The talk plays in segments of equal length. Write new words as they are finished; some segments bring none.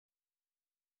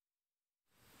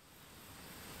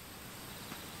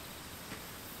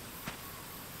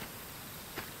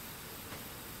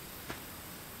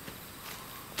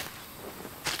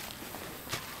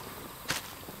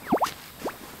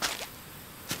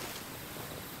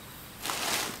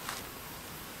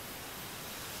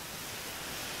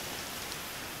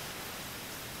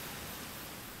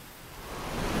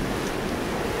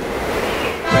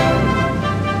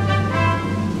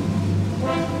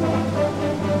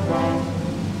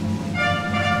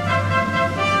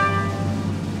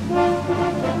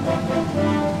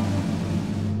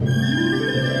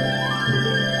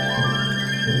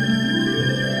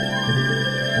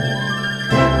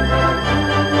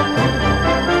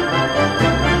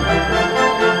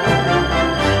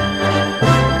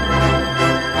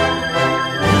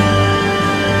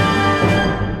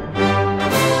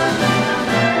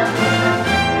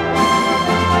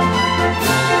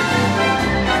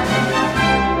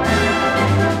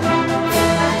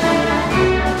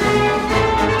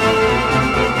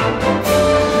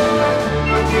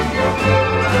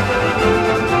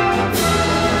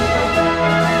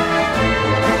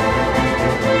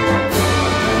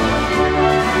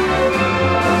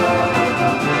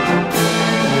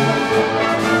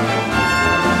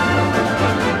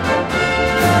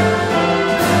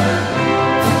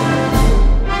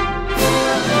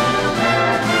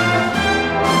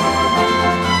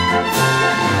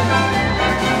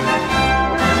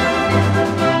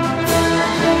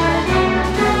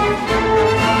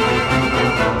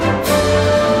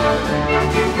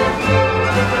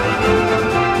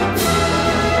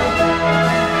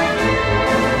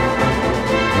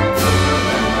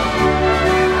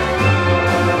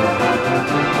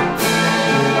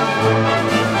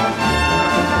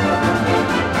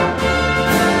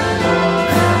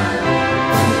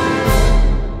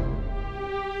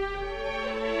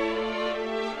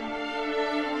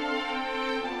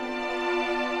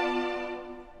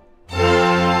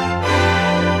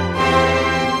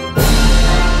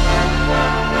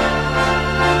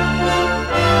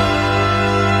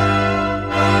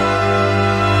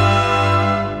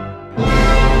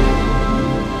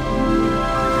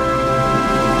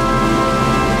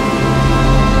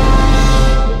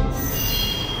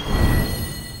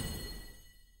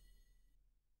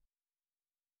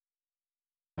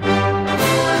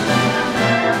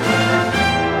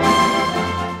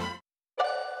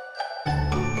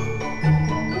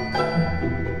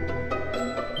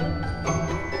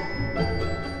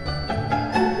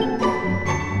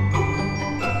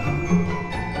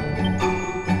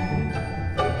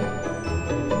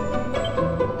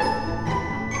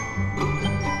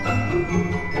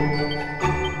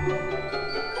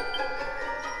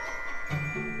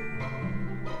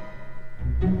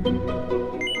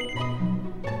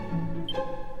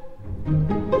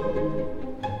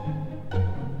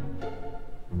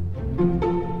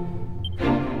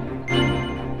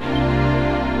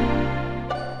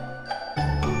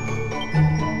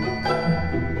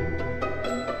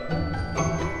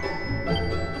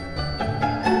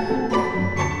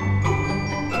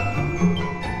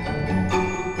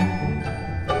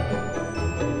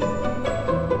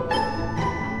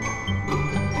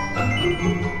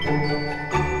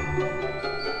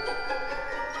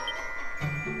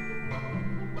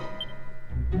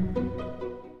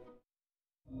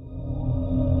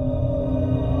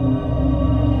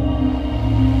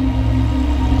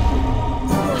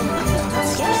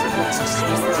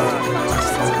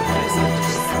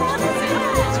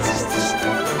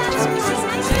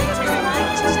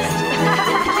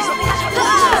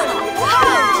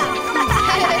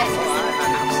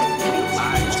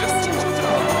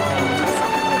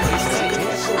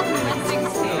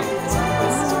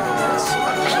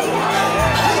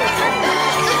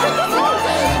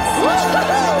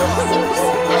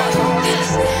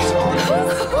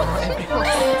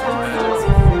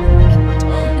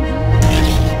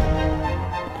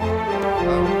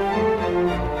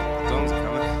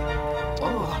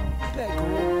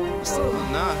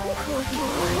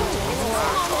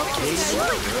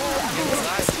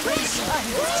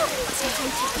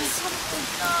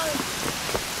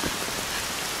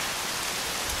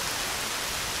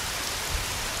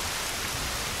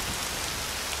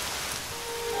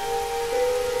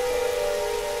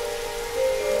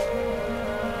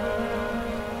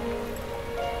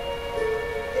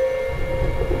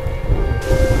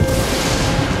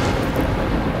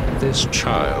This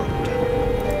child,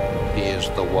 he is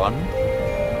the one?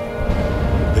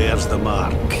 Bears the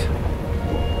mark.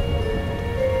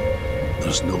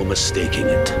 There's no mistaking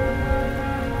it.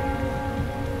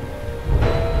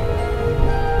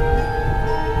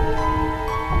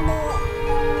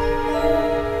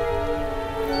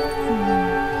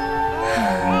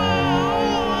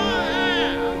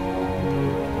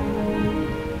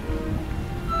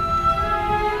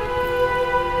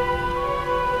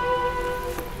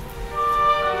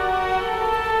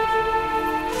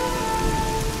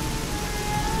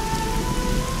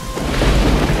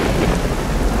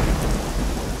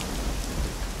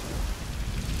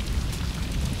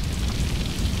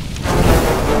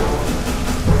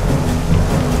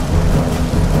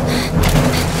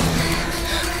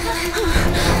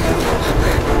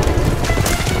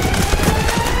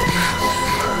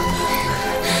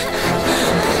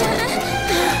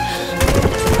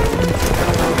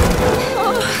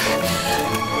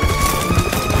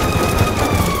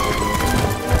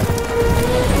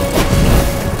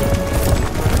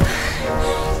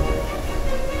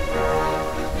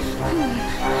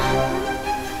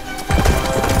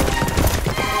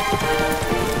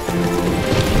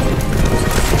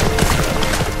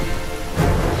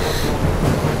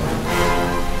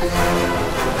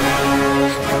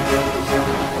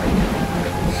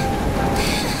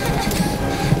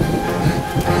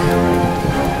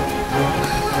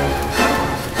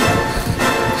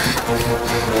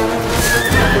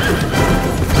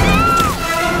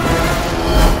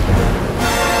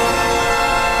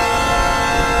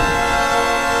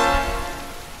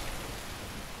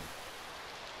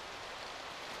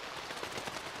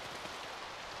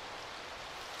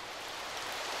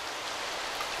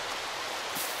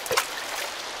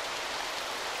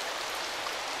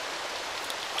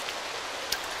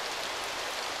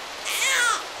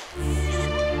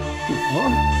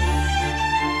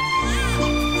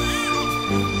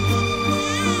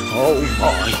 Oh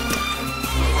my!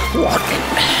 What in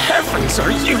heavens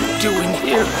are you doing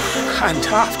here? And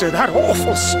after that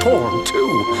awful storm,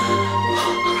 too.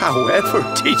 However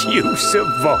did you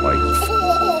survive?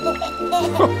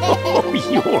 Oh,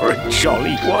 you're a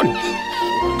jolly one.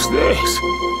 What's this?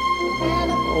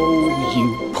 Oh,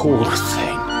 you poor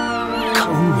thing.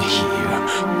 Come here.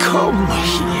 Come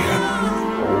here.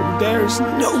 Oh, there's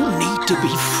no need to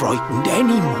be frightened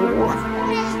anymore.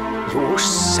 You're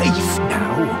safe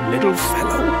now, little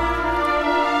fellow.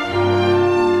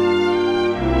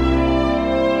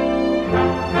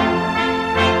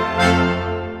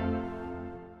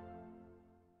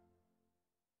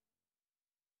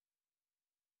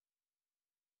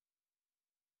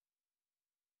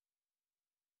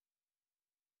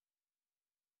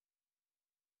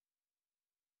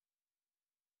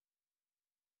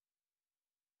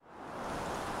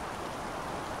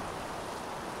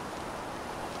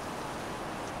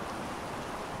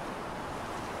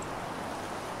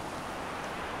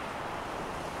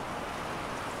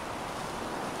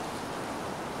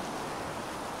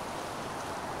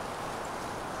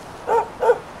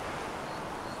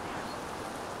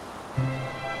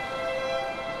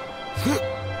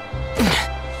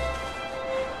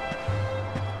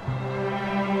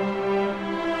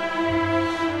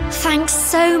 Thanks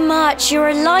so much, you're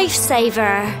a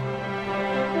lifesaver.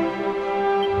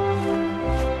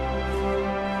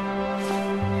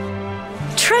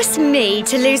 Trust me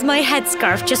to lose my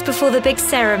headscarf just before the big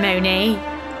ceremony.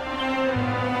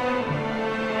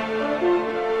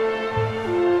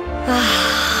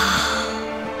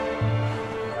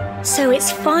 So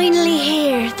it's finally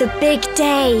here, the big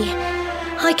day.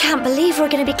 I can't believe we're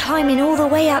going to be climbing all the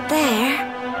way up there.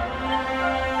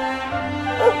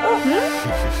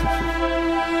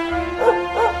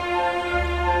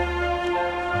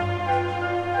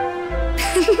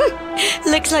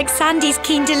 Looks like Sandy's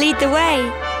keen to lead the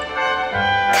way.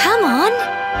 Come on,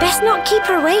 best not keep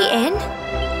her waiting.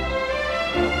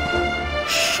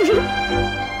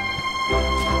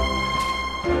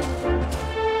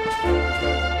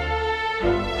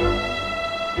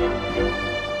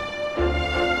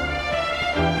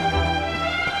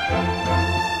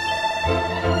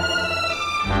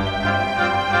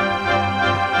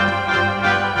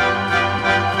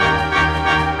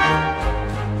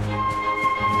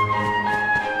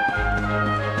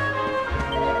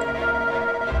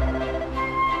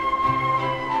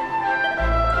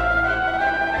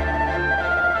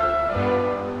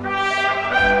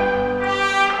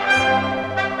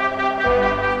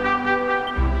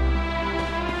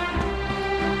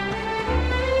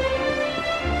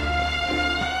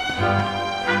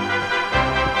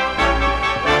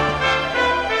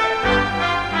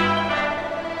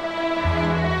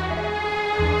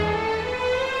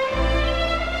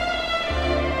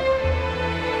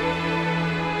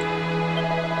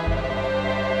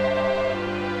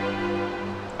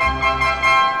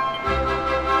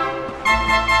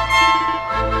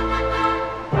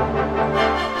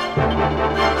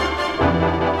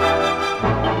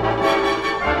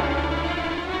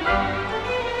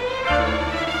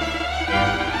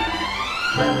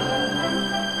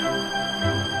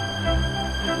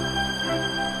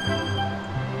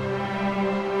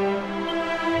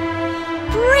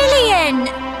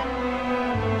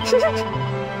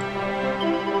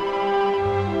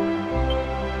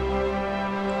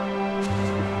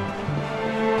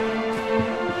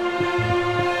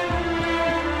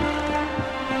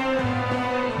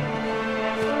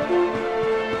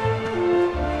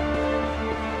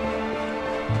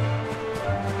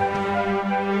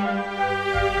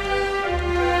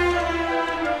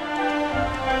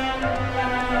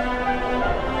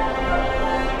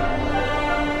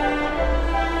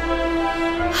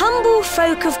 Humble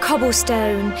folk of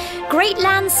cobblestone, great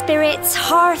land spirits,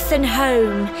 hearth and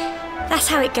home. That's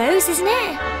how it goes, isn't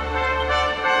it?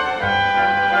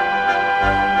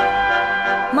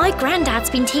 My granddad's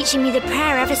been teaching me the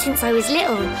prayer ever since I was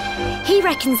little. He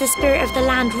reckons the spirit of the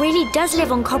land really does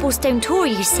live on Cobblestone Tor,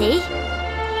 you see.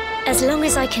 As long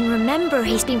as I can remember,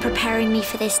 he's been preparing me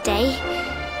for this day.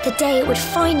 The day it would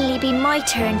finally be my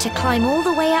turn to climb all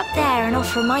the way up there and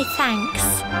offer my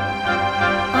thanks.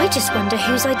 I just wonder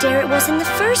whose idea it was in the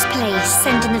first place,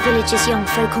 sending the village's young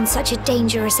folk on such a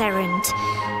dangerous errand.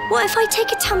 What if I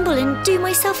take a tumble and do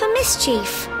myself a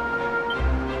mischief?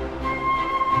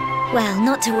 Well,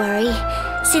 not to worry.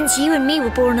 Since you and me were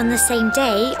born on the same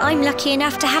day, I'm lucky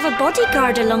enough to have a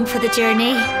bodyguard along for the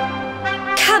journey.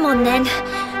 Come on then.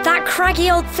 That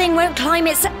craggy old thing won't climb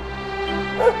its...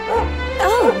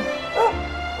 Oh!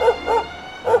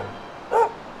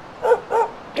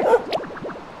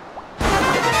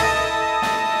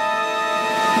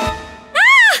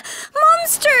 Ah!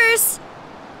 Monsters!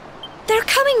 They're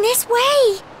coming this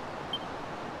way!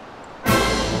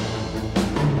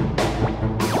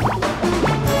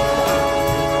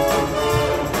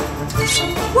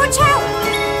 Watch out!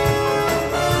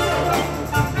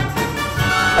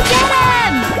 Get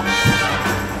him!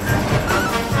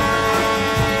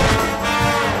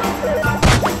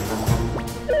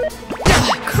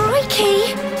 Crikey!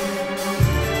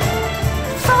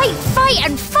 Fight,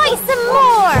 and fight some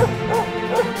more!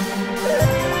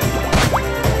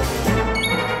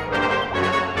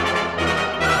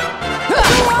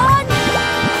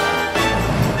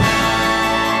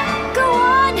 Go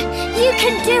on! You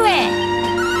can do it!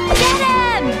 Get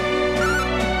him!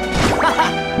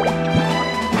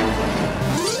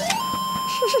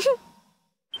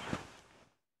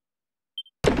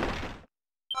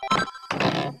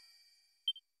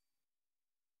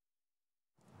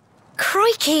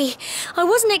 Crikey! I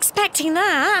wasn't expecting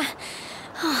that.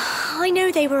 I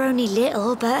know they were only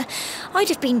little, but I'd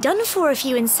have been done for if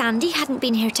you and Sandy hadn't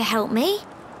been here to help me.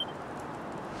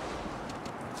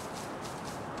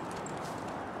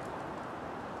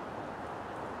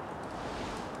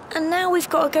 And now we've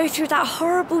got to go through that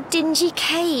horrible, dingy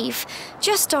cave.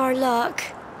 Just our luck.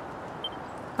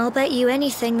 I'll bet you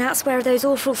anything that's where those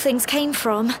awful things came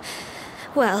from.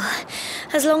 Well,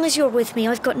 as long as you're with me,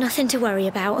 I've got nothing to worry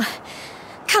about.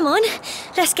 Come on,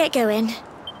 let's get going.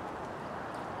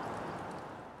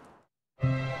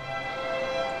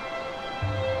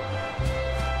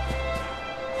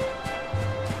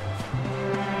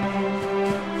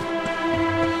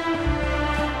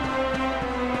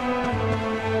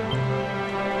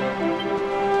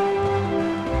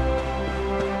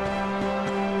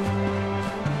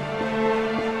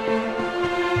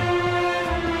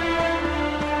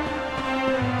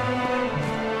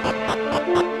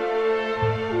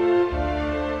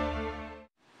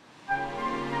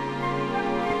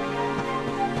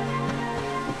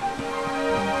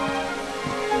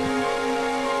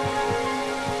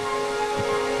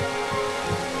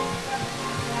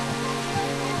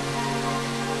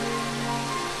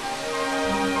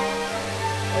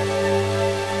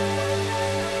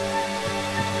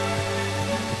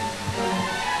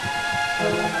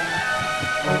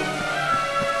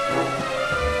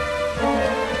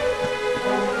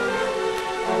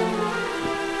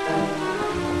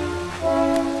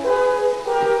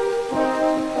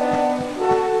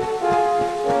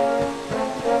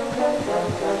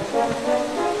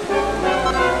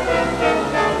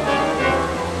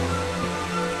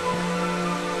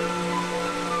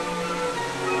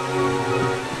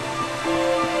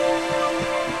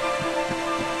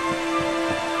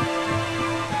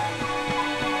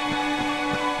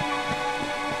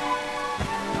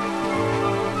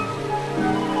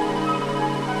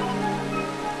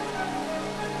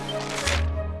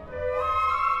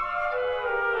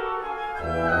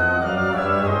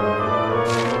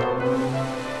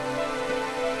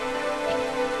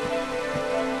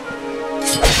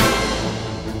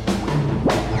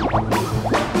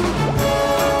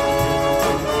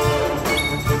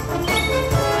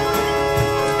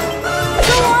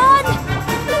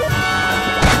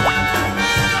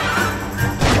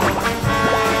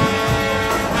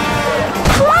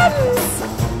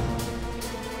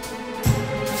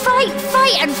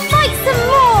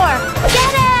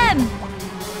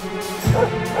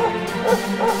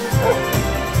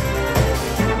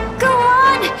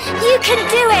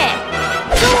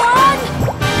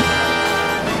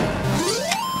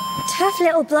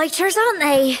 little blighters, aren't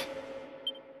they?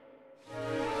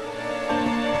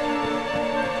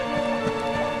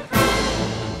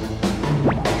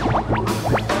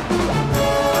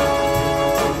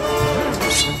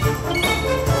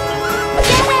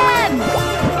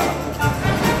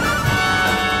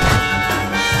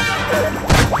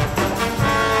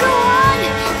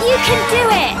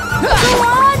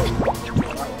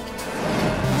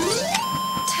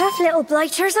 Little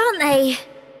blighters, aren't they?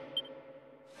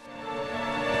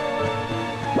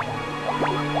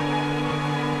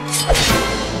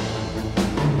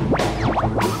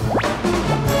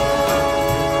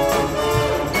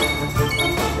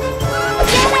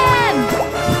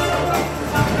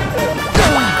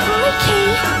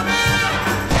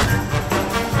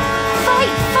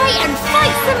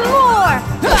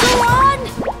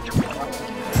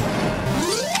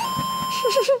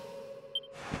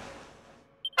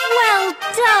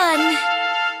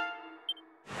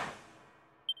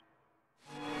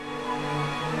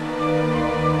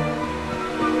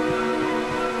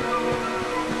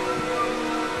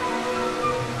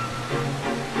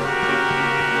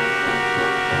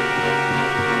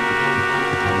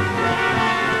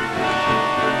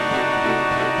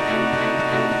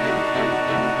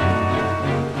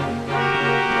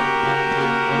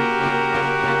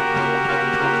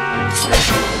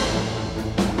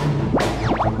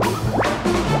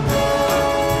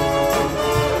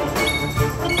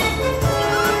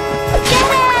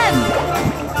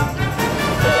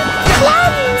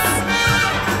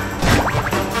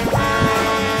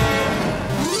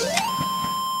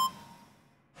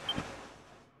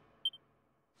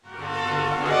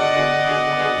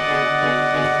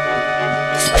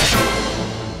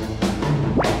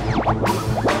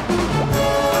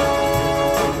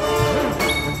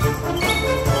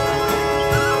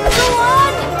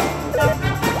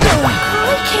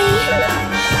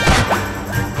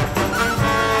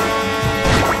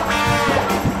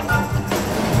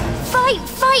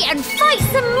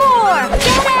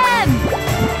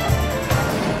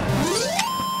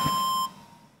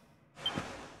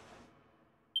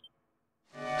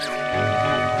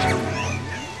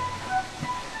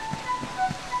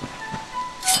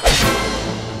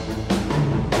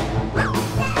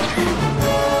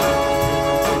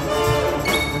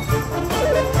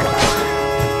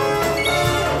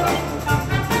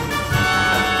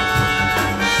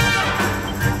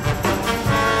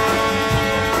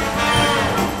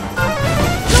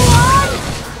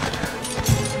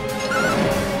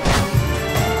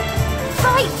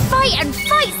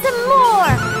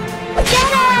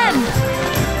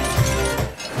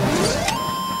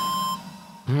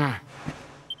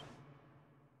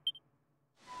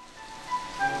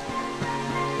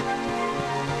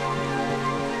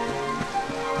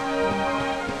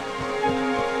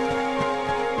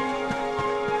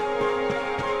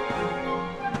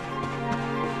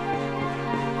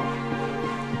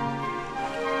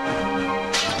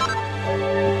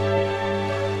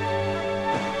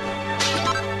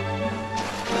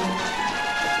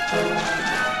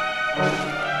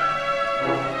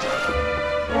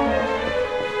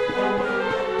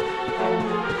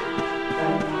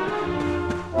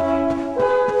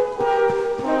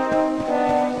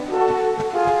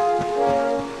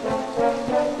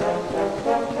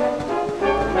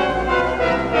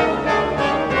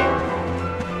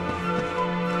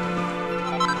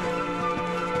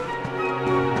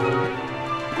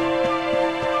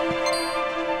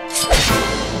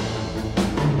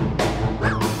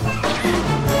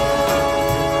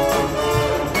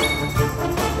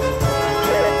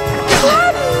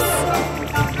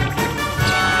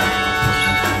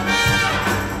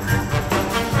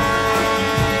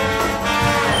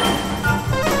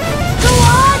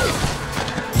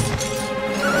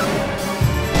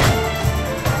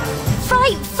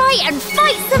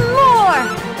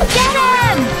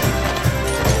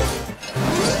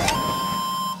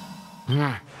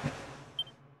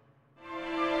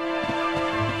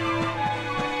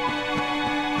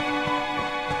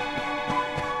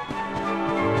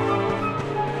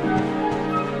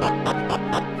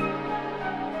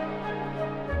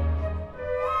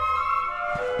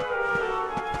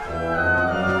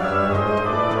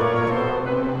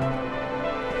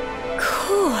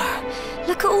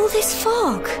 Look at all this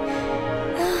fog.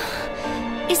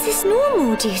 Is this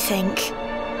normal, do you think?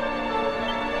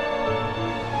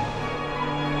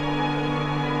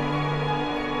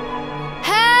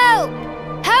 Help!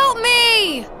 Help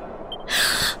me!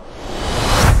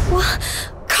 What?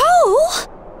 Cole?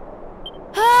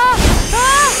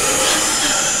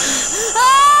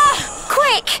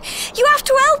 Quick! You have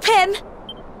to help him!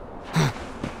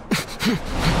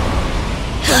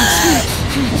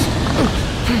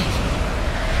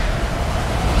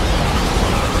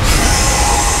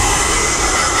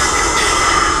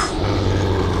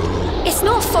 It's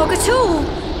not fog at all.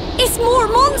 It's more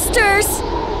monsters.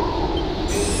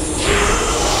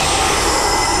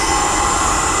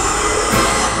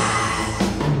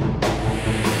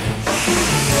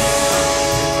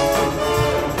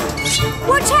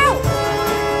 Watch out!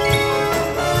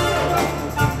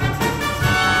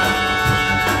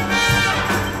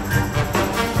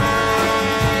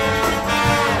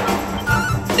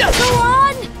 Go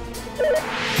on!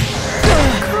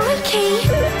 Crikey!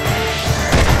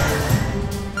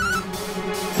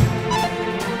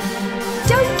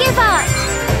 Don't give up!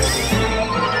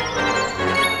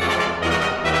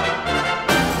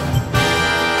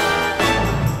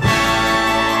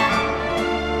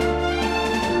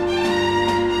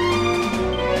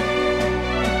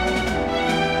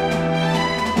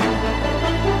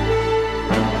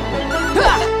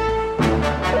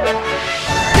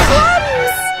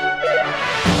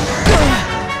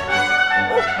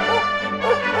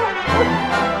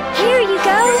 Here you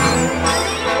go!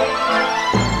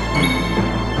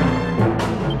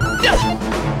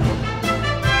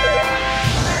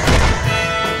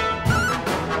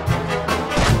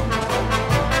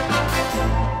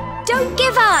 Don't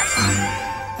give up!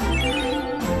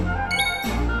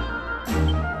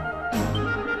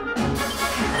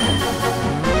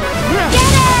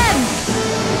 Get him!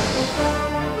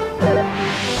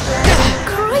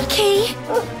 Crikey!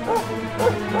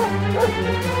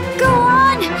 Go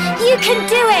on! You can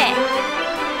do it!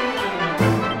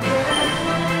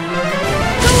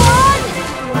 Go on!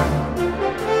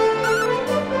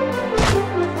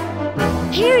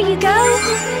 Here you go!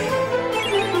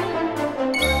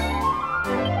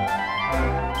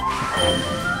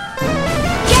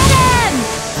 Get him!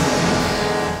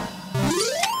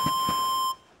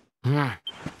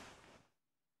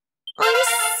 I'm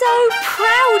so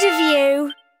proud of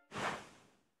you!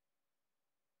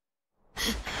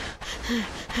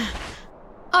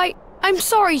 I'm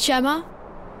sorry, Gemma.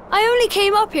 I only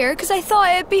came up here because I thought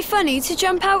it'd be funny to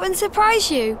jump out and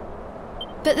surprise you.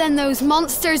 But then those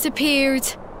monsters appeared.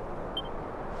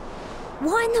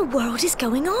 What in the world is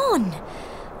going on?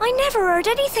 I never heard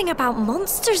anything about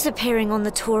monsters appearing on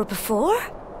the tour before.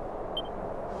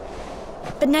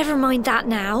 But never mind that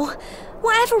now.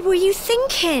 Whatever were you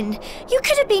thinking? You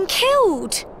could have been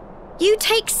killed. You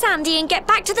take Sandy and get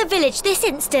back to the village this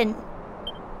instant.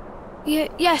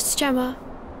 Yes, Gemma.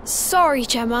 Sorry,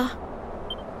 Gemma.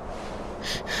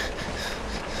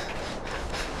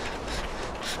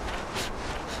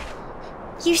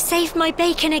 You saved my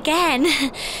bacon again.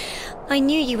 I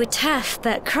knew you were tough,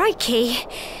 but crikey,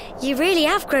 you really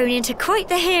have grown into quite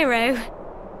the hero.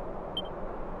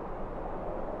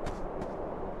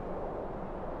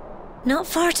 Not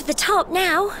far to the top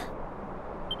now.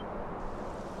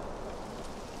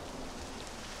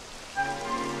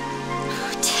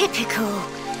 Typical.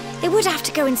 It would have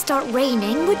to go and start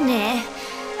raining, wouldn't it?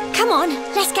 Come on,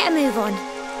 let's get a move on.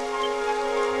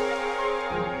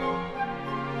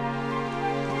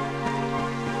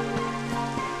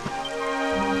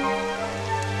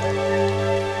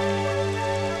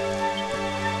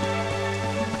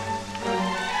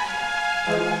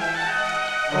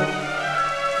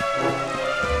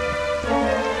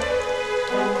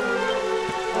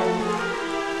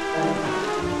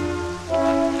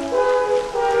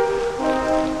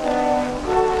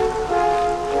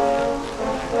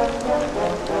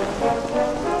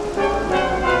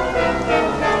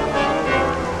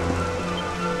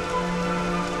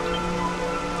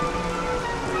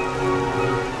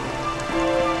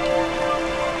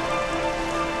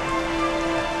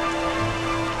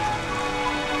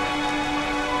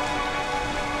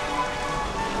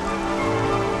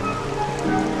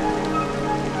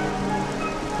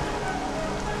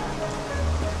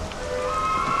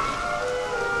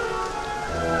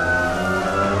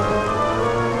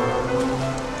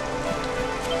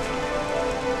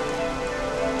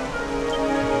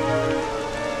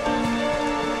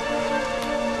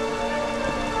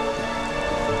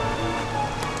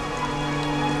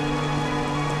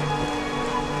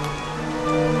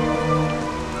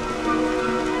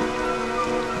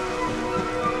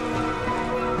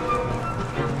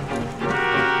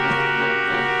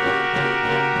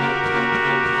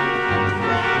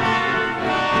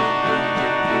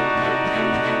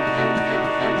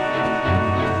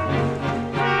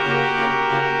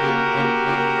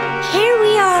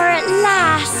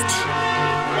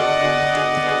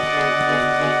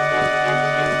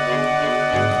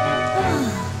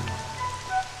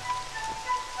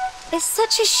 It's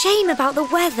such a shame about the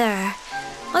weather.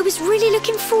 I was really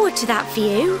looking forward to that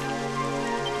view.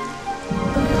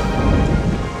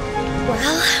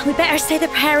 Well, we better say the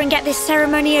prayer and get this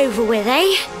ceremony over with,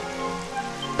 eh?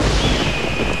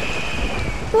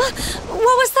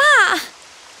 What was that?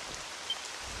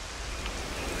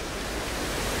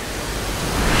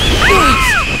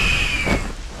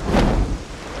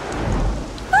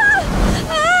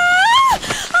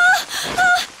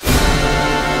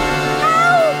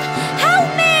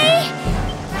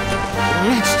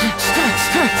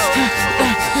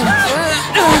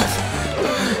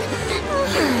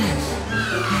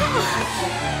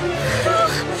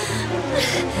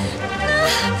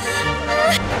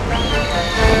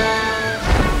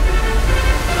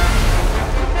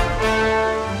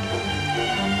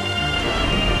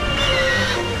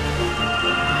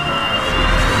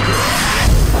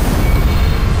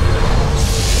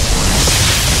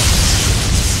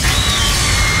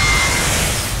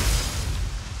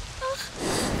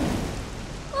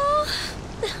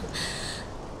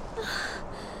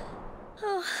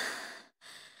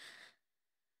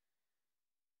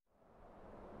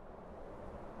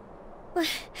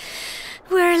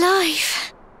 We're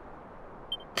alive.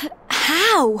 But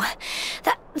how?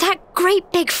 That great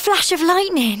big flash of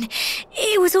lightning.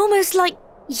 It was almost like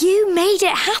you made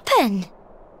it happen.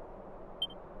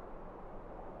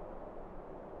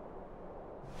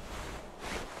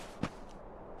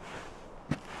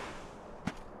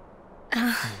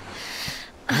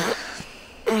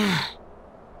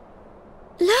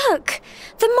 Look!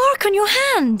 The mark on your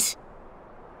hand!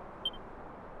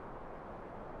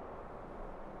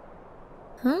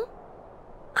 Huh?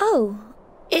 Oh,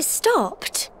 it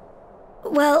stopped.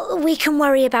 Well, we can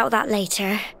worry about that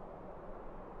later.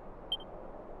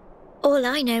 All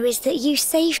I know is that you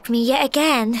saved me yet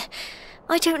again.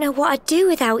 I don't know what I'd do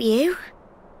without you.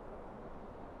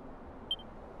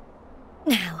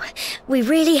 Now, we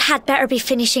really had better be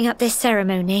finishing up this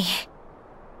ceremony.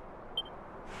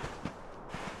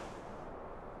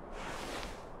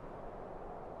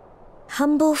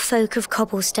 Humble folk of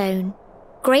Cobblestone,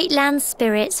 great land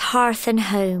spirits, hearth and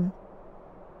home.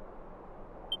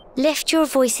 Lift your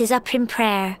voices up in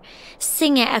prayer,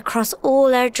 sing it across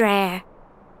all our drear.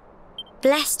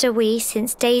 Blessed are we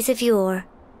since days of yore,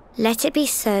 let it be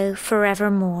so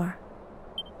forevermore.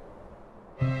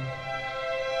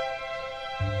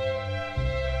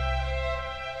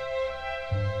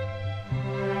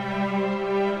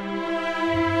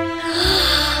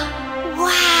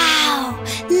 Wow!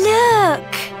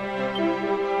 Look!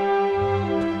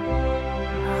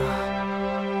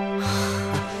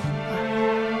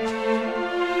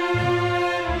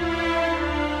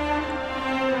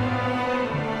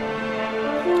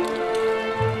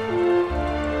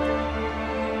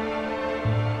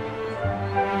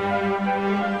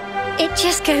 It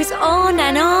just goes on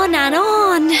and on and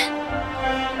on.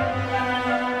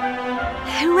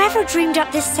 Whoever dreamed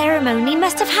up this ceremony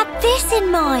must have had this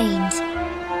in mind.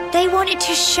 They wanted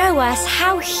to show us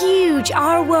how huge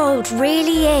our world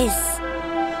really is.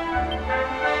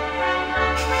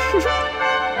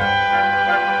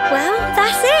 Well,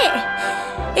 that's it.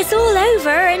 It's all over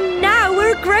and now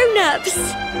we're grown-ups.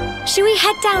 Shall we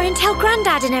head down and tell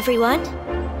Grandad and everyone?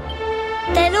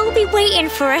 They'll all be waiting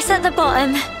for us at the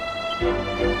bottom.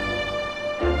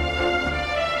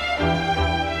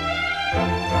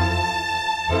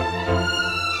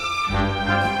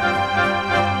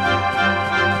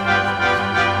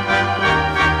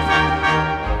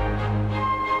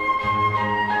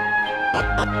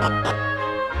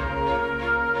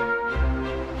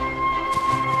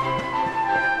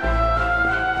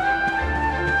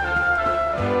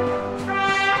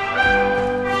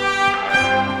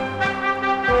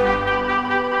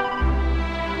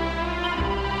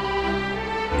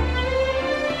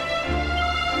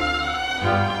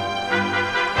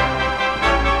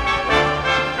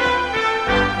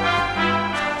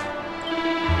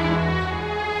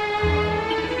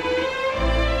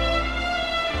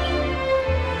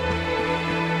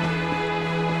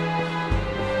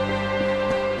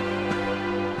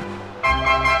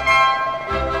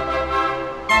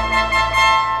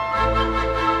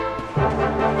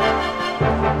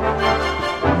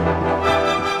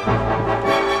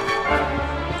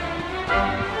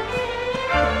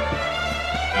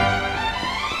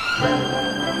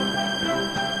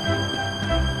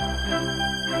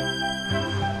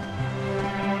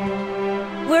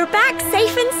 We're back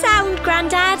safe and sound,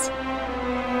 Grandad.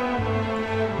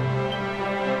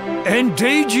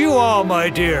 Indeed you are, my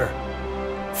dear.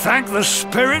 Thank the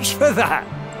spirits for that.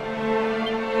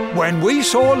 When we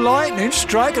saw lightning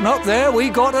striking up there, we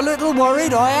got a little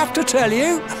worried, I have to tell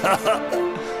you.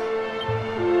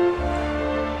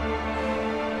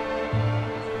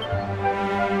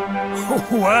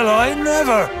 Well, I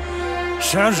never.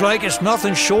 Sounds like it's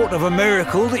nothing short of a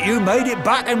miracle that you made it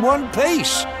back in one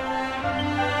piece.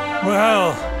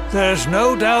 Well, there's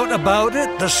no doubt about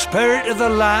it, the spirit of the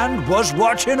land was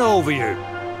watching over you.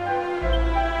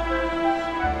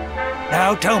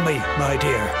 Now tell me, my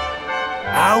dear,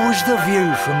 how was the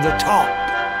view from the top?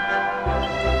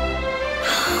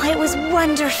 It was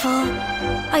wonderful.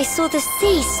 I saw the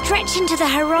sea stretch into the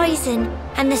horizon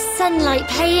and the sunlight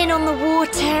playing on the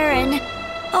water and...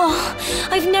 Oh,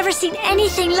 I've never seen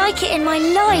anything like it in my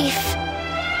life.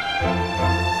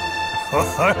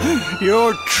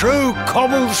 You're true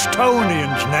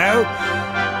Cobblestonians now.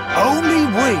 Only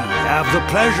we have the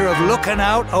pleasure of looking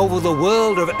out over the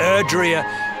world of Erdrea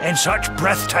in such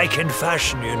breathtaking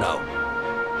fashion, you know.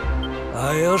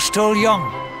 You're still young,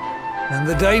 and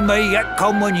the day may yet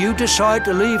come when you decide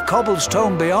to leave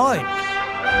Cobblestone behind.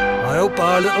 I hope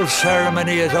our little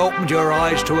ceremony has opened your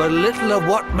eyes to a little of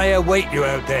what may await you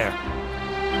out there.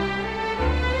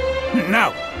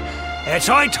 Now, it's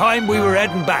high time we were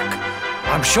heading back.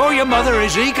 I'm sure your mother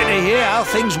is eager to hear how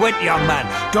things went, young man.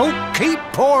 Don't keep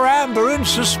poor Amber in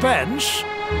suspense.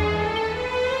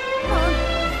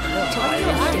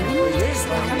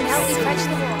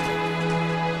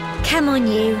 Come on,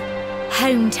 you.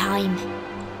 Home time.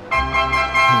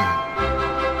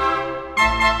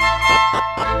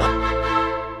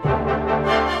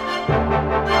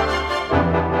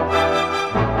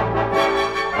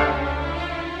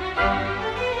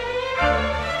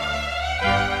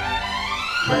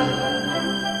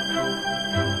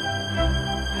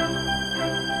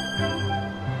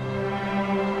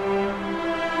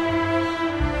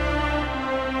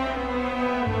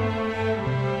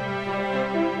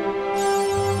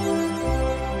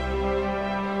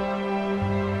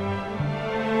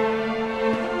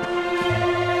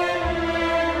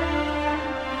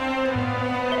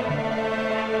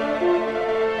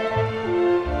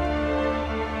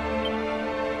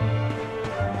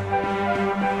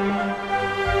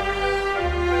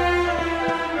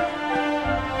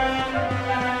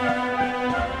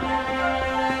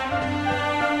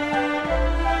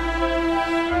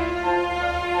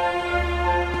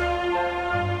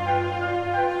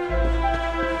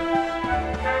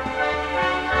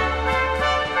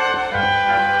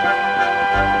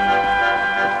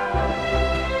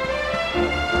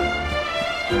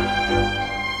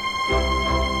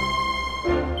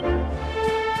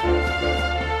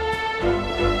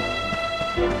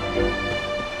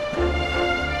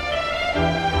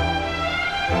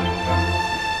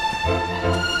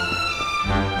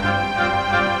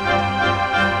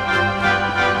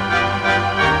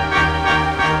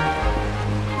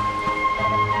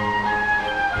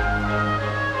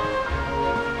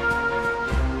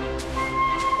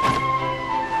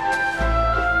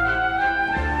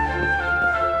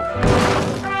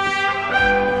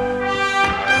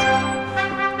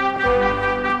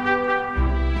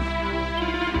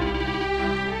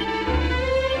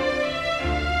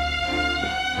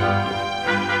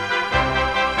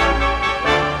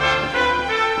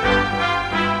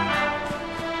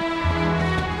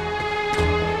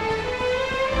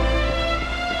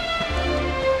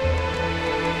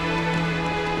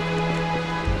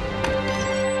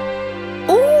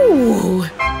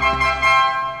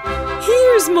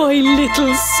 My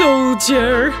little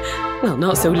soldier. Well,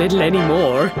 not so little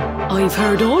anymore. I've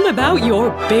heard all about your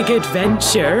big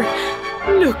adventure.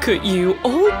 Look at you,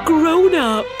 all grown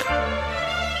up.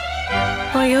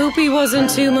 I hope he wasn't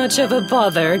too much of a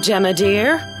bother, Gemma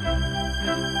dear.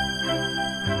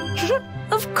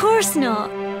 Of course not.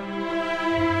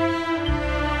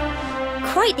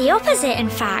 Quite the opposite, in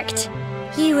fact.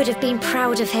 You would have been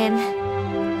proud of him.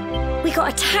 We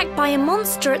got attacked by a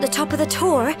monster at the top of the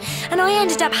tor, and I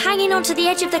ended up hanging onto the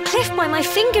edge of the cliff by my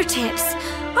fingertips.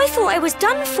 I thought I was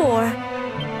done for.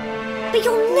 But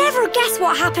you'll never guess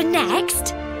what happened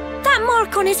next. That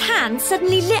mark on his hand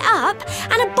suddenly lit up,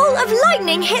 and a bolt of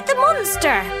lightning hit the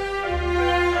monster.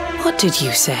 What did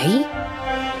you say?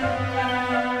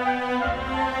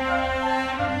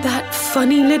 That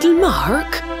funny little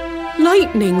mark?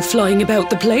 Lightning flying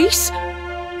about the place?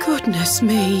 Goodness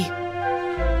me.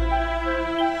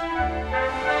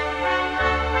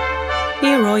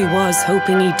 Here I was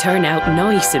hoping he'd turn out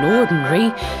nice and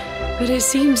ordinary, but it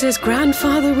seems his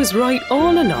grandfather was right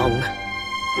all along.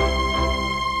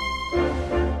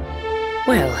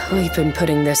 Well, I've been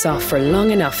putting this off for long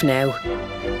enough now.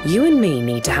 You and me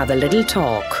need to have a little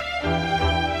talk.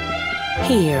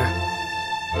 Here,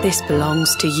 this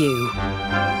belongs to you.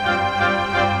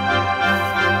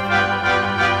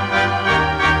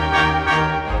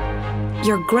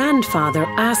 Your grandfather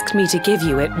asked me to give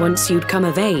you it once you'd come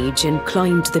of age and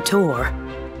climbed the Tor.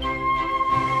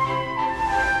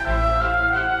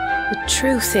 The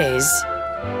truth is,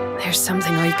 there's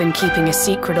something I've been keeping a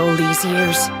secret all these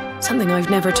years. Something I've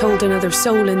never told another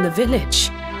soul in the village.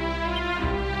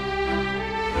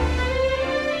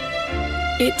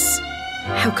 It's...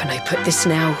 how can I put this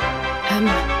now?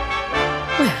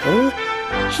 Well,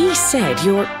 he said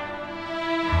you're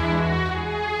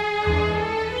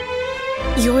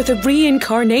the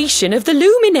reincarnation of the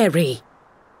Luminary.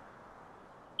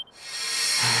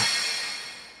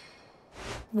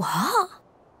 What?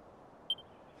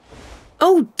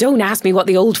 Oh, don't ask me what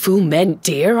the old fool meant,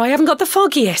 dear. I haven't got the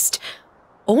foggiest.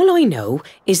 All I know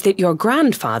is that your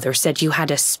grandfather said you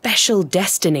had a special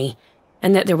destiny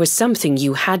and that there was something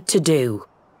you had to do.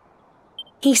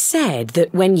 He said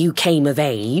that when you came of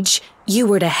age, you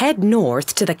were to head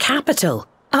north to the capital,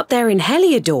 up there in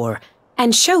Heliodor,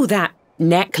 and show that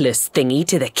necklace thingy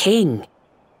to the king.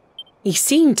 He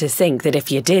seemed to think that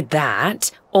if you did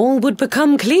that, all would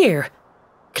become clear.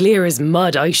 Clear as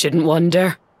mud, I shouldn't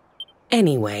wonder.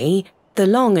 Anyway, the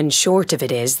long and short of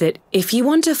it is that if you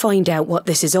want to find out what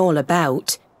this is all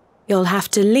about, you'll have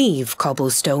to leave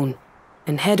Cobblestone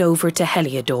and head over to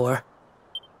Heliodor.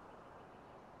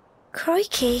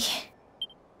 Crikey.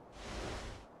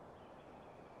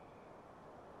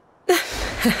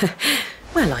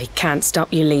 Well, I can't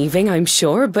stop you leaving, I'm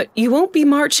sure, but you won't be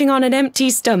marching on an empty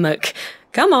stomach.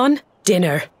 Come on,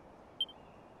 dinner.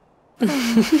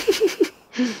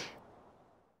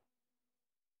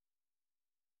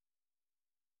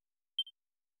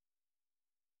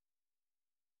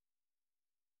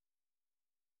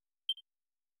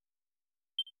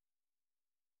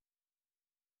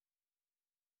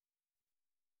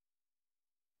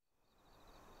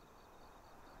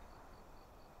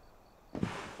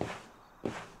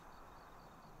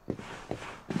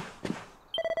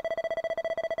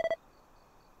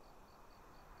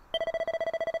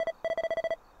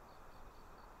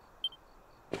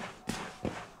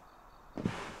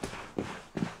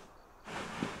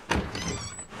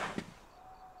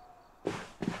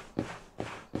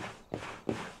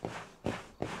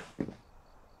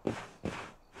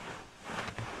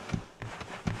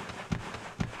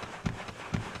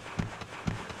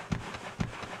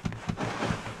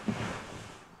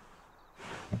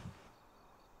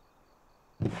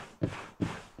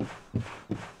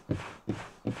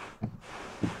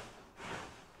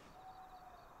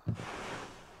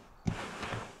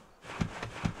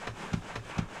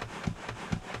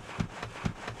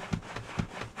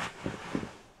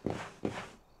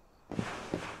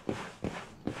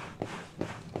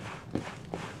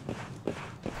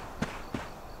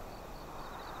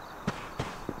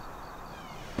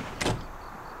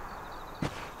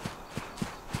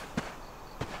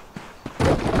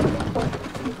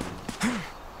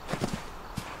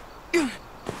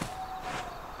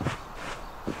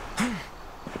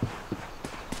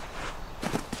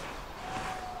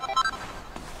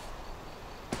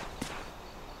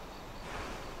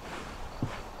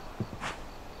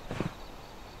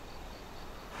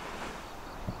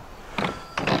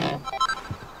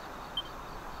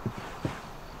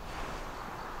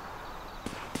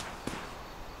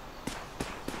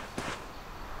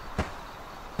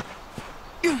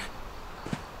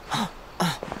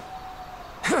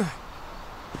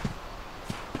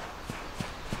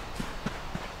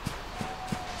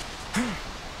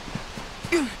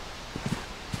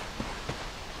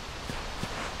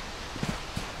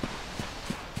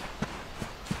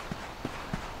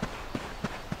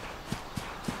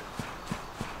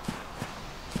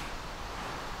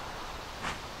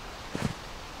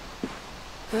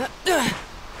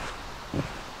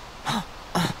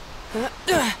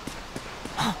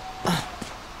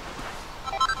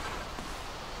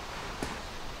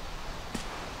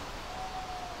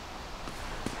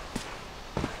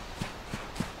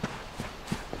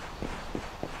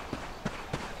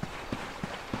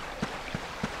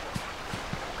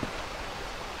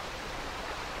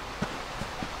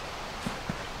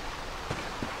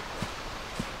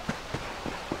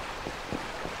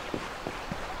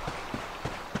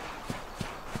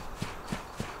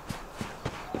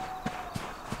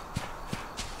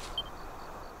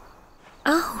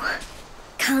 Oh,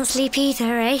 can't sleep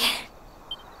either, eh?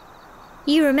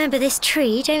 You remember this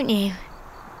tree, don't you?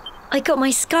 I got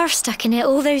my scarf stuck in it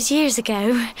all those years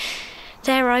ago.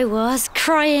 There I was,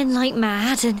 crying like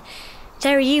mad, and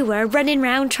there you were, running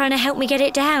round trying to help me get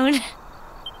it down.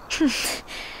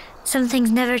 Some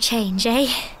things never change, eh?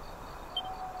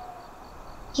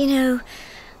 You know,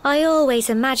 I always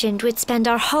imagined we'd spend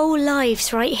our whole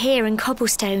lives right here in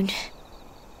Cobblestone.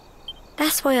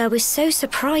 That's why I was so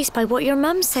surprised by what your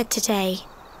mum said today.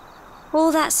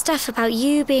 All that stuff about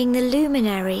you being the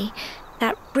luminary,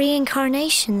 that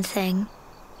reincarnation thing.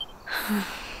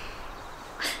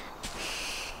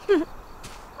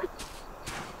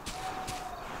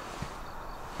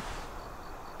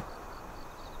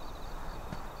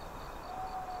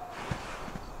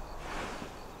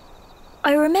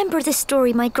 I remember the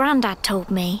story my granddad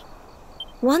told me.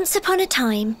 Once upon a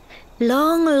time,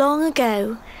 long, long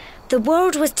ago, the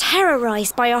world was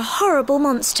terrorized by a horrible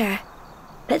monster.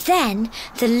 But then,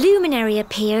 the luminary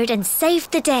appeared and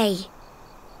saved the day.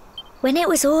 When it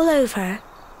was all over,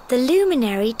 the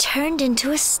luminary turned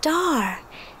into a star,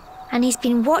 and he's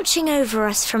been watching over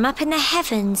us from up in the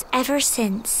heavens ever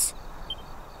since.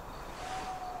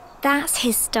 That's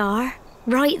his star,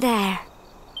 right there.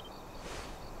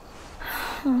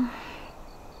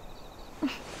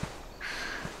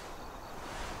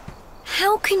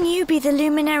 How can you be the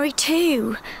luminary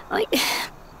too? I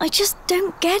just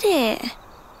don't get it.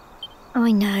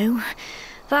 I know.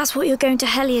 That's what you're going to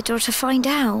Heliodor to find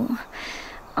out.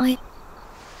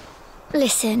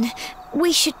 Listen,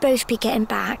 we should both be getting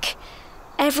back.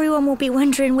 Everyone will be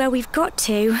wondering where we've got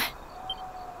to.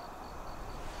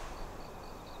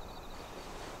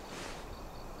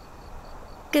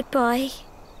 Goodbye,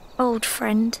 old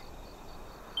friend.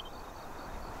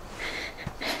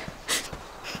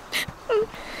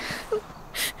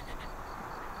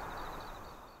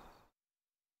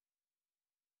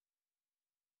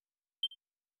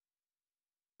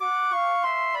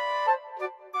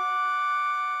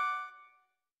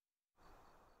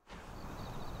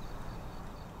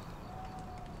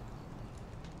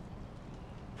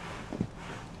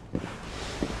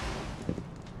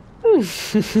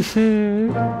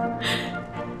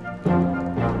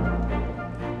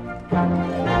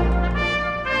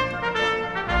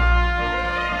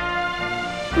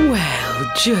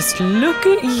 Well, just look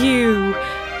at you.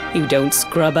 You don't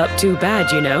scrub up too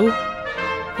bad, you know.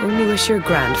 Only wish your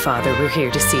grandfather were here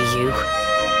to see you.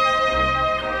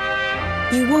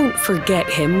 You won't forget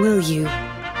him, will you?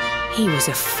 He was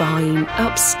a fine,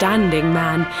 upstanding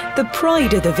man, the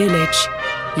pride of the village.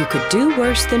 You could do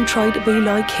worse than try to be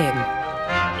like him.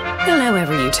 Well,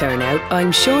 however you turn out,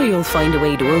 I'm sure you'll find a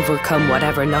way to overcome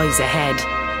whatever lies ahead.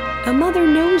 A mother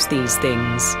knows these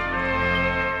things.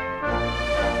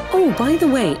 Oh, by the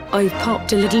way, I've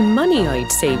popped a little money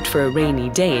I'd saved for a rainy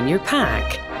day in your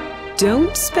pack.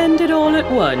 Don't spend it all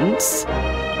at once.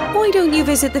 Why don't you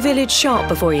visit the village shop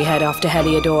before you head off to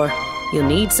Heliodor? You'll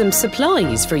need some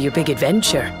supplies for your big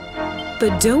adventure.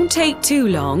 But don't take too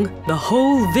long. The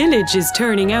whole village is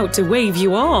turning out to wave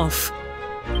you off.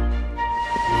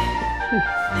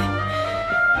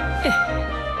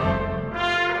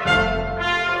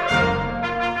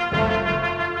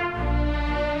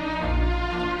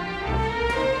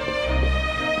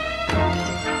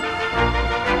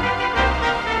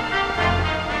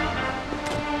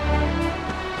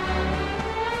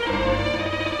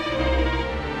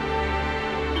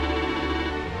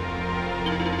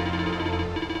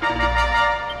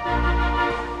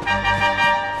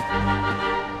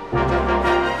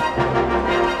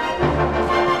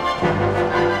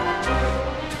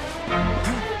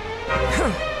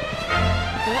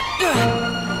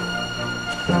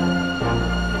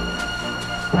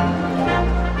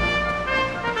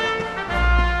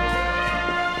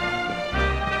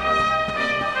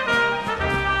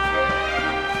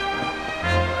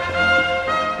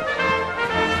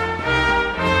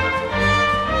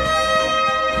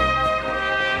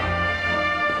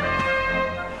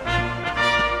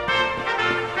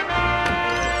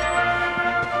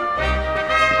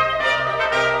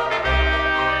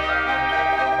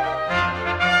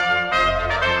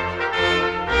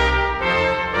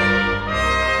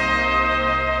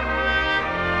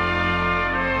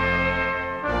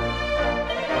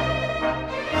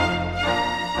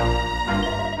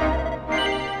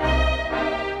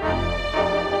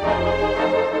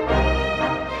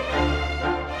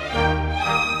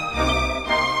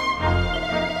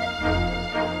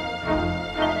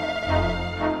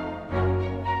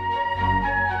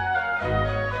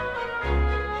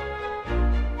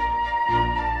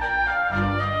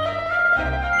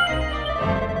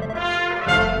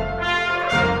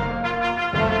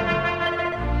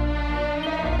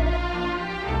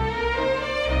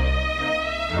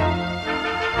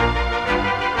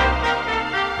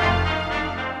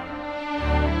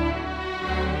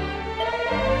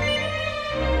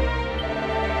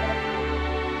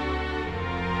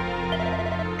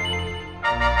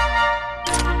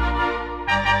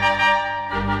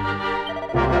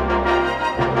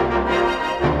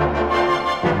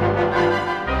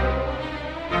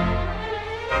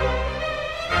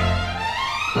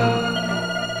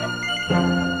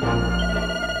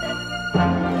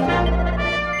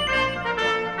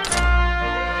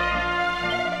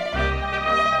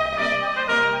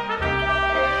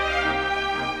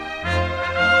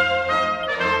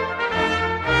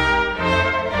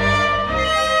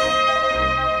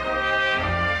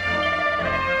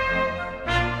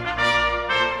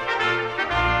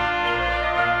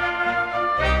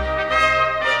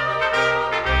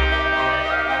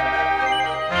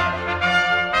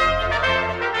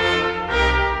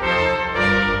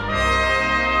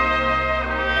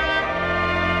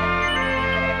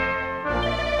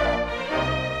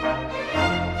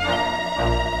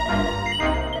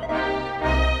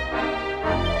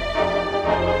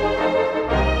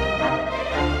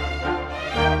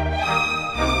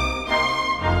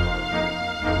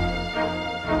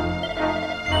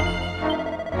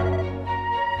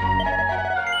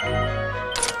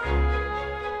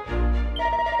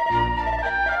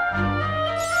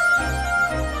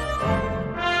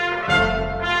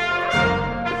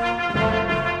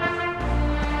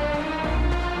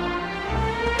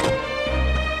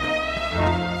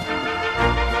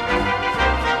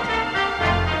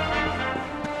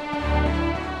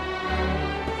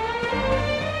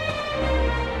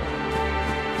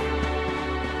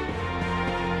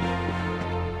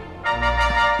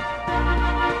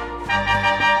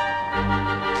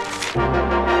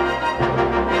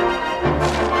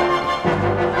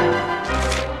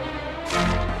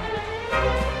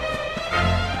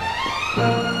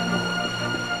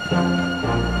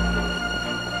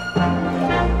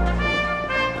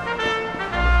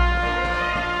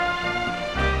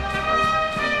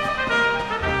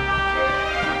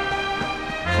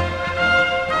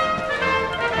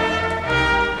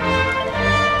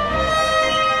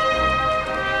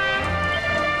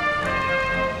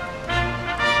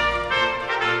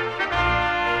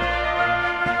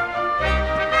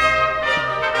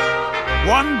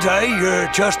 One day you're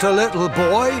just a little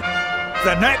boy,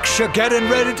 the next you're getting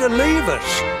ready to leave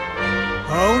us.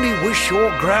 I only wish your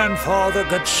grandfather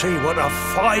could see what a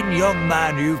fine young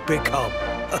man you've become.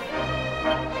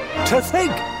 To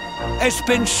think, it's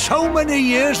been so many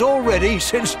years already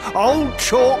since old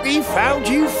Chalky found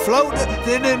you floating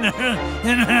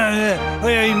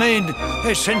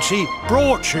since he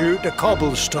brought you to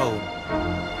Cobblestone.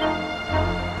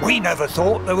 We never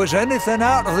thought there was anything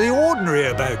out of the ordinary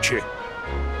about you.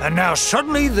 And now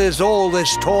suddenly there's all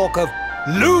this talk of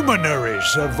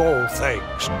luminaries of all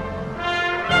things.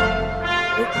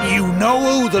 You know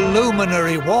who the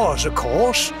luminary was, of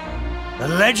course. The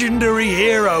legendary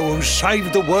hero who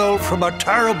saved the world from a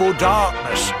terrible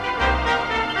darkness.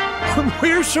 And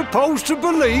we're supposed to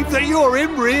believe that you're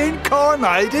him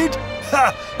reincarnated?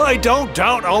 I don't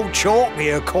doubt old Chalky,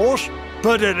 of course,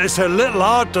 but it is a little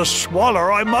hard to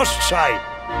swallow, I must say.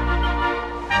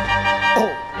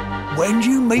 Oh, when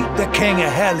you meet the King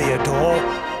of Heliodor,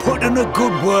 put in a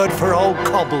good word for old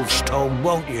Cobblestone,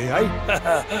 won't you, eh?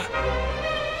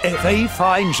 If he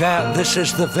finds out this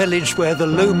is the village where the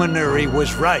luminary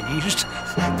was raised,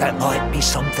 there might be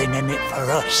something in it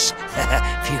for us,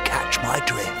 if you catch my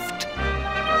drift.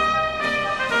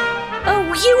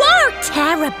 Oh, you are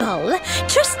terrible.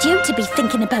 Trust you to be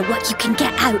thinking about what you can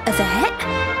get out of it.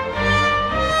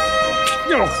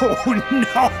 Oh,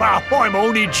 no, I'm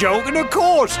only joking, of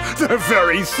course. The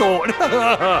very thought.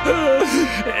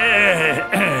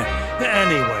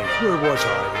 Anyway, where was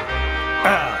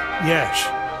I? Yes.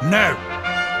 Now,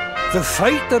 the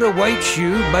fate that awaits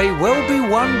you may well be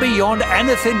one beyond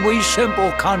anything we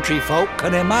simple country folk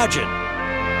can imagine.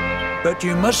 But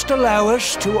you must allow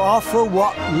us to offer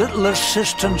what little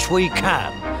assistance we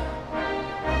can.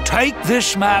 Take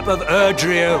this map of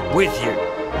Erdrea with you.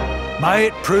 May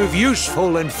it prove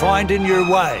useful in finding your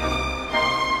way.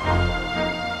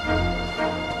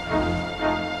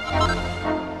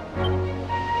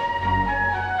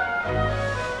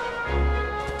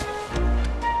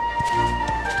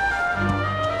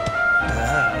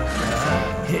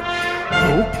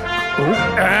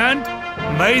 And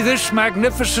may this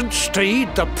magnificent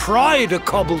steed, the pride of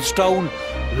Cobblestone,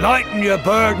 lighten your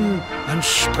burden and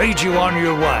speed you on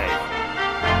your way.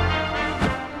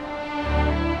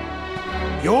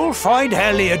 You'll find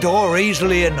Heliodor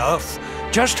easily enough.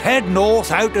 Just head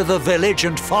north out of the village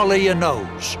and follow your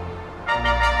nose.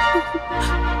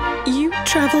 You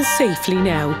travel safely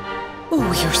now.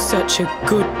 Oh, you're such a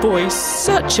good boy,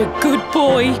 such a good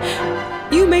boy.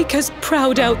 You make us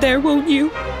proud out there, won't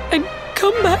you? And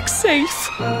come back safe.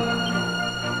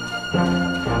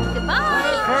 Goodbye.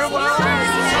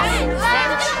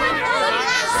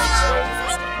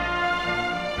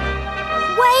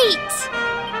 Wait!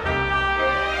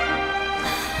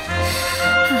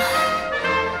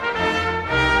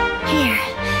 Here,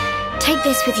 take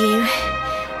this with you.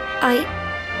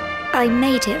 I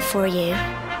made it for you.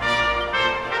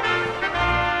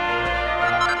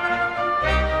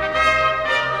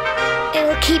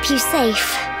 It'll keep you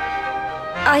safe.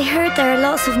 I heard there are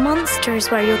lots of monsters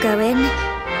where you're going.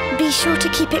 Be sure to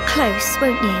keep it close,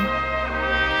 won't you?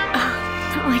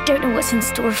 Oh, I don't know what's in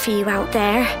store for you out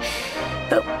there,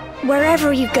 but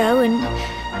wherever you go and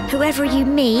whoever you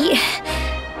meet,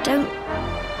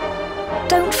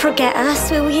 don't forget us,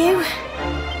 will you?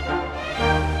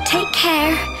 Take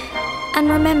care, and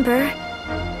remember,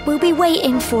 we'll be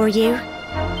waiting for you.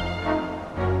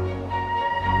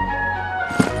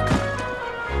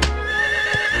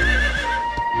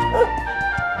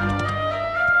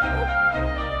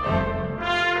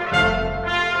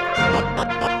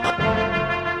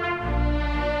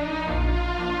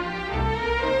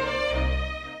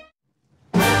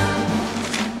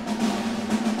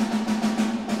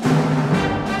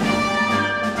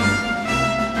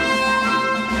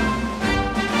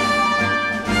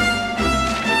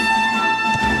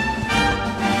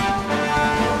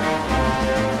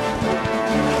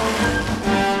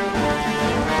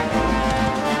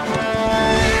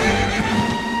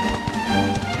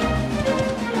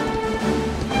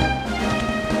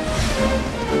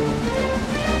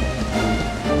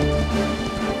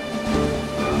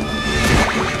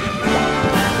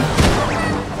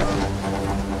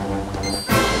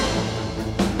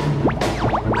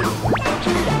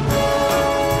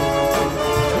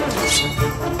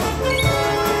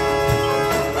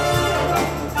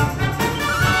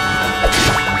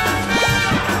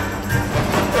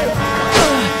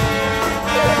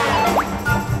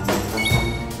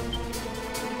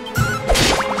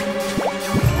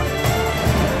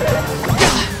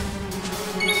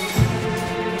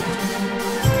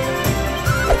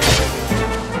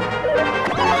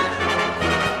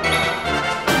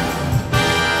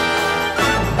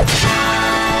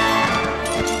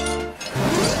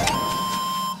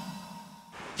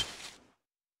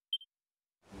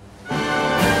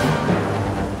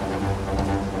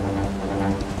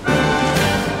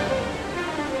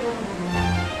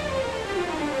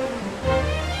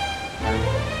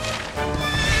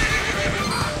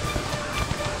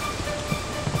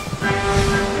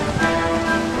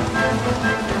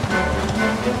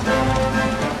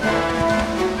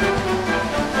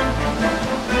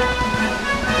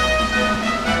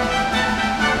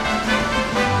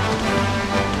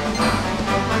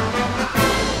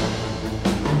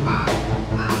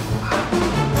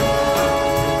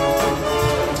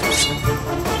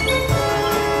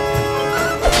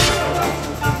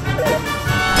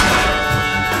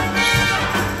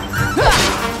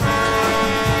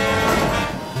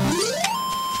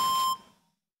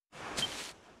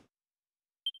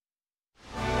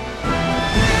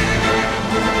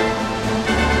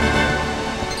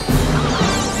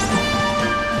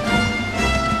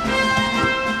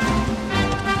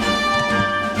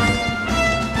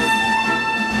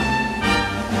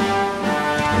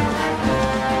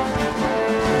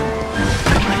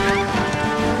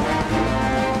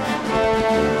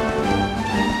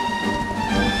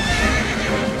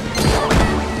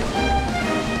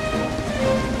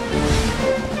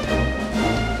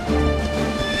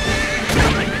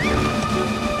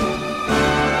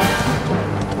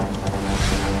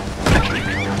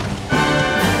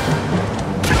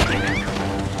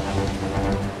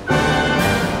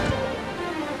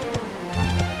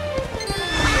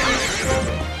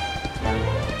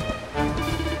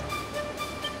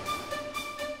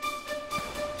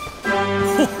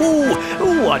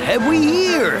 Oh, what have we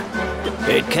here?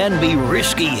 It can be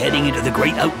risky heading into the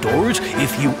great outdoors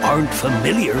if you aren't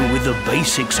familiar with the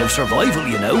basics of survival,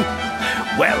 you know.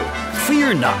 Well,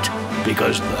 fear not,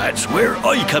 because that's where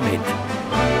I come in.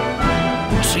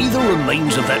 See the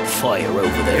remains of that fire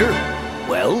over there?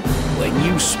 Well, when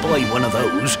you spy one of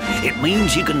those, it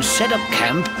means you can set up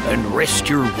camp and rest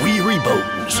your weary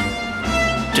bones.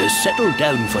 To settle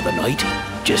down for the night,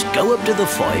 just go up to the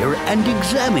fire and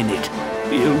examine it.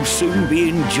 You'll soon be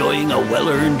enjoying a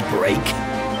well-earned break.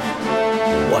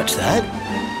 What's that?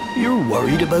 You're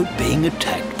worried about being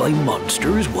attacked by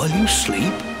monsters while you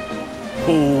sleep?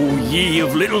 Oh, ye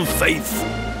of little faith!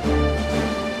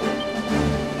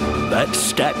 That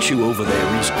statue over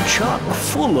there is chock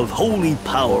full of holy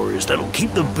powers that'll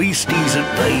keep the beasties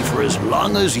at bay for as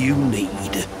long as you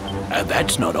need. And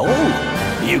that's not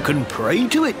all. You can pray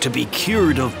to it to be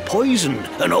cured of poison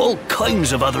and all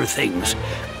kinds of other things.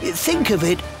 Think of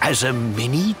it as a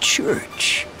mini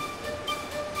church.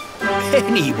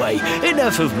 Anyway,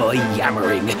 enough of my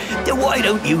yammering. Why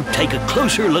don't you take a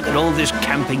closer look at all this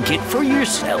camping kit for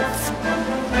yourself?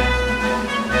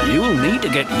 You'll need to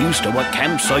get used to what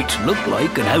campsites look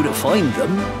like and how to find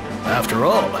them. After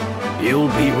all, you'll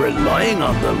be relying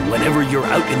on them whenever you're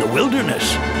out in the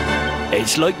wilderness.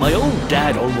 It's like my old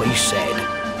dad always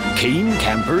said, keen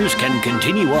campers can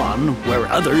continue on where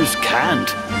others can't.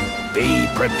 Be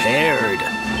prepared.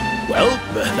 Well,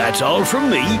 that's all from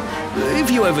me.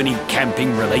 If you have any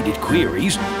camping-related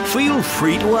queries, feel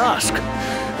free to ask.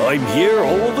 I'm here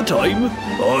all the time.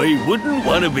 I wouldn't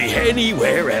want to be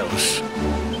anywhere else.